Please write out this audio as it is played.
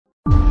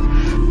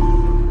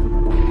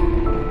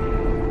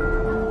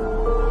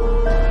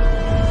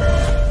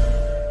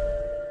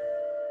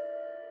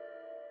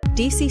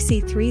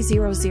DCC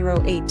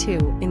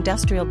 30082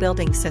 Industrial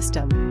Building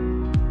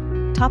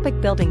System. Topic: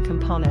 Building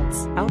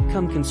Components.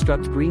 Outcome: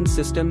 Construct green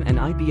system and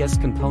IBS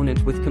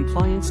component with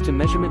compliance to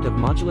measurement of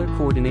modular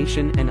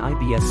coordination and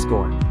IBS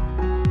score.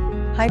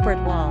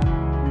 Hybrid wall.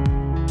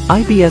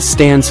 IBS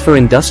stands for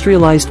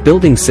Industrialized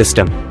Building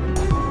System.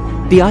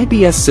 The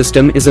IBS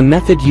system is a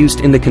method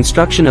used in the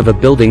construction of a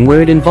building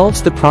where it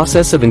involves the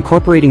process of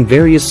incorporating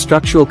various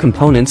structural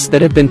components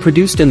that have been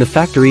produced in the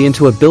factory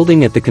into a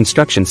building at the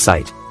construction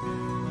site.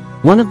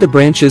 One of the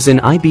branches in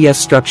IBS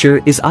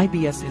structure is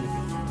IBS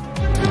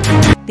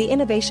Innovation. The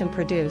innovation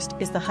produced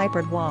is the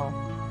hybrid wall.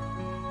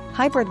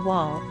 Hybrid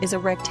wall is a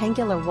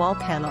rectangular wall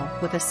panel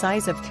with a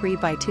size of 3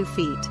 by 2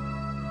 feet.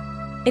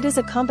 It is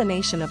a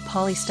combination of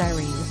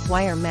polystyrene,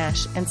 wire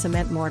mesh, and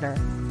cement mortar.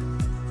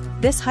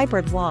 This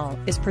hybrid wall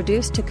is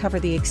produced to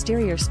cover the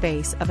exterior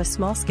space of a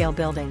small-scale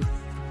building.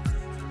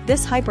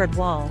 This hybrid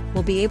wall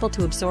will be able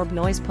to absorb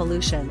noise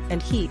pollution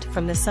and heat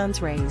from the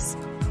sun's rays.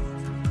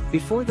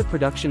 Before the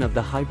production of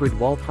the hybrid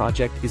wall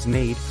project is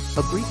made,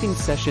 a briefing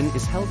session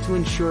is held to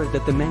ensure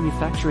that the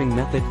manufacturing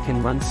method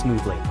can run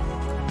smoothly.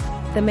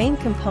 The main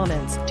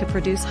components to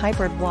produce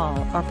hybrid wall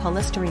are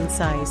polystyrene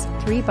size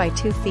 3 by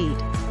 2 feet,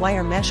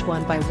 wire mesh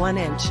 1 by 1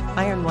 inch,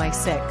 iron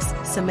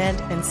Y6, cement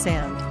and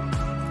sand.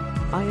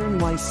 Iron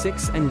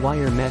Y6 and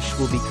wire mesh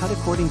will be cut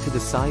according to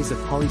the size of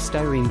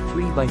polystyrene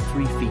 3 by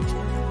 3 feet.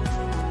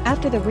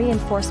 After the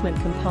reinforcement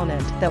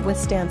component that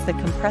withstands the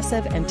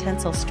compressive and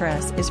tensile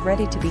stress is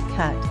ready to be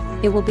cut,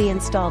 it will be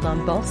installed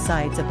on both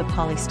sides of the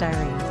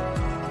polystyrene.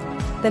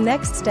 The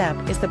next step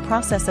is the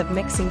process of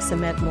mixing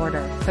cement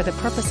mortar for the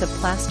purpose of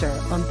plaster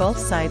on both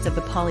sides of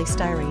the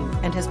polystyrene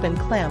and has been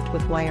clamped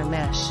with wire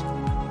mesh.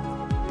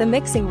 The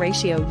mixing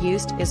ratio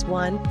used is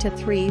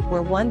 1:3,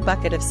 where 1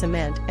 bucket of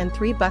cement and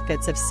 3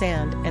 buckets of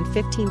sand and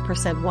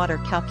 15% water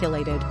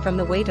calculated from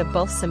the weight of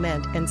both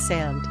cement and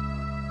sand.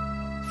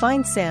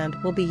 Fine sand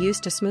will be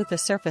used to smooth the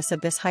surface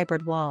of this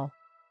hybrid wall.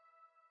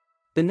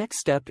 The next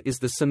step is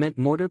the cement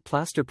mortar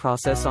plaster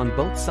process on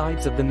both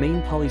sides of the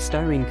main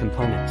polystyrene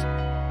component.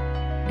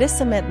 This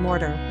cement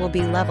mortar will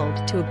be leveled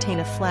to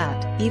obtain a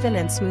flat, even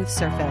and smooth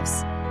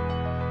surface.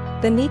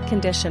 The neat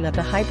condition of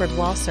the hybrid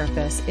wall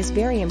surface is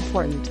very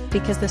important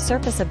because the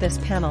surface of this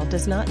panel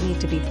does not need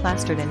to be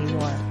plastered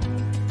anymore.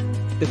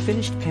 The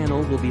finished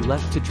panel will be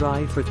left to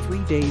dry for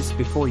 3 days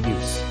before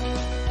use.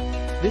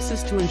 This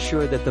is to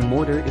ensure that the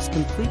mortar is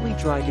completely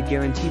dry to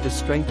guarantee the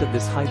strength of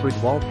this hybrid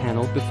wall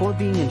panel before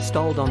being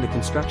installed on the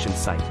construction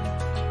site.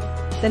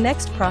 The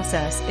next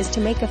process is to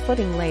make a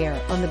footing layer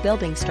on the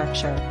building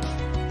structure.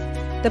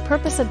 The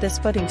purpose of this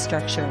footing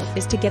structure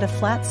is to get a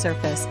flat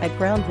surface at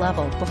ground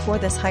level before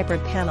this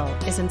hybrid panel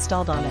is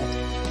installed on it.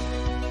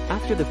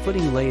 After the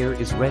footing layer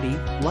is ready,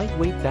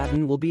 lightweight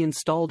batten will be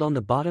installed on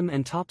the bottom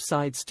and top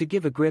sides to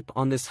give a grip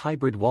on this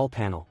hybrid wall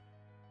panel.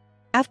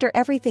 After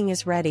everything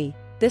is ready,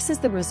 this is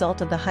the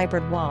result of the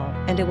hybrid wall,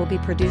 and it will be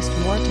produced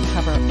more to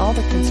cover all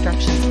the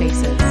construction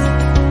spaces.